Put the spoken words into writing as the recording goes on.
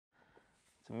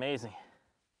amazing.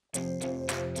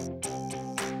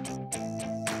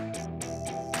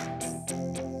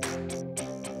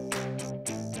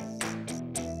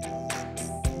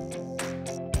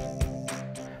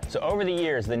 So over the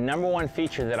years, the #1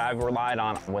 feature that I've relied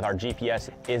on with our GPS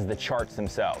is the charts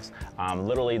themselves.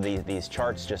 Literally these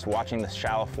charts, just watching the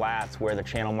shallow flats where the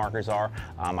channel markers are.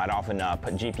 I'd often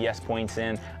put GPS points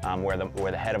in where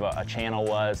the head of a channel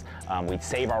was. We'd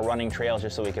save our running trails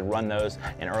just so we could run those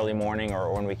in early morning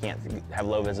or when we can't have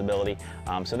low visibility.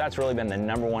 So that's really been the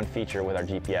 #1 feature with our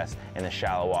GPS in the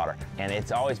shallow water. And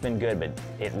it's always been good, but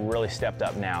it really stepped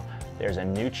up now. There's a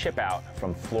new chip out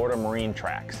from Florida Marine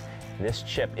Tracks. This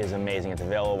chip is amazing. It's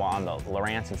available on the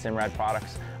Lowrance and Simrad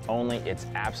products only. It's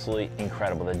absolutely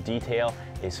incredible. The detail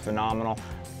is phenomenal.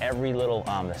 Every little,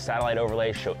 the satellite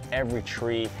overlays show every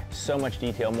tree, so much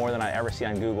detail, more than I ever see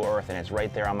on Google Earth, and it's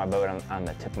right there on my boat on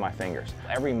the tip of my fingers.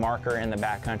 Every marker in the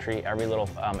backcountry, every little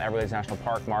Everglades National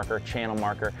Park marker, channel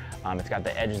marker, it's got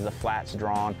the edges of the flats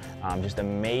drawn, just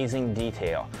amazing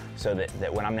detail, so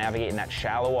that when I'm navigating that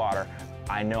shallow water,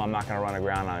 I know I'm not gonna run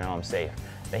aground, I know I'm safe.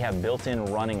 They have built-in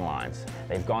running lines.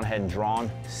 They've gone ahead and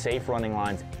drawn safe running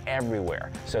lines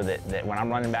everywhere so that when I'm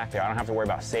running back there, I don't have to worry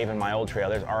about saving my old trail.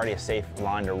 There's already a safe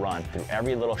line to run through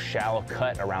every little shallow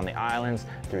cut around the islands,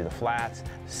 through the flats,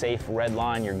 safe red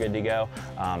line, you're good to go,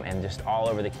 and just all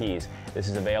over the Keys. This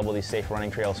is available, these safe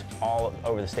running trails, all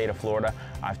over the state of Florida.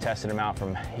 I've tested them out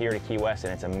from here to Key West,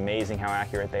 and it's amazing how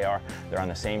accurate they are. They're on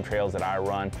the same trails that I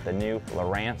run. The new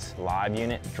Lowrance Live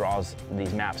unit draws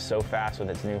these maps so fast with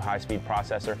its new high-speed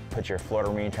processor. Put your Florida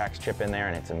Marine Tracks chip in there,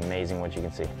 and it's amazing what you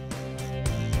can see.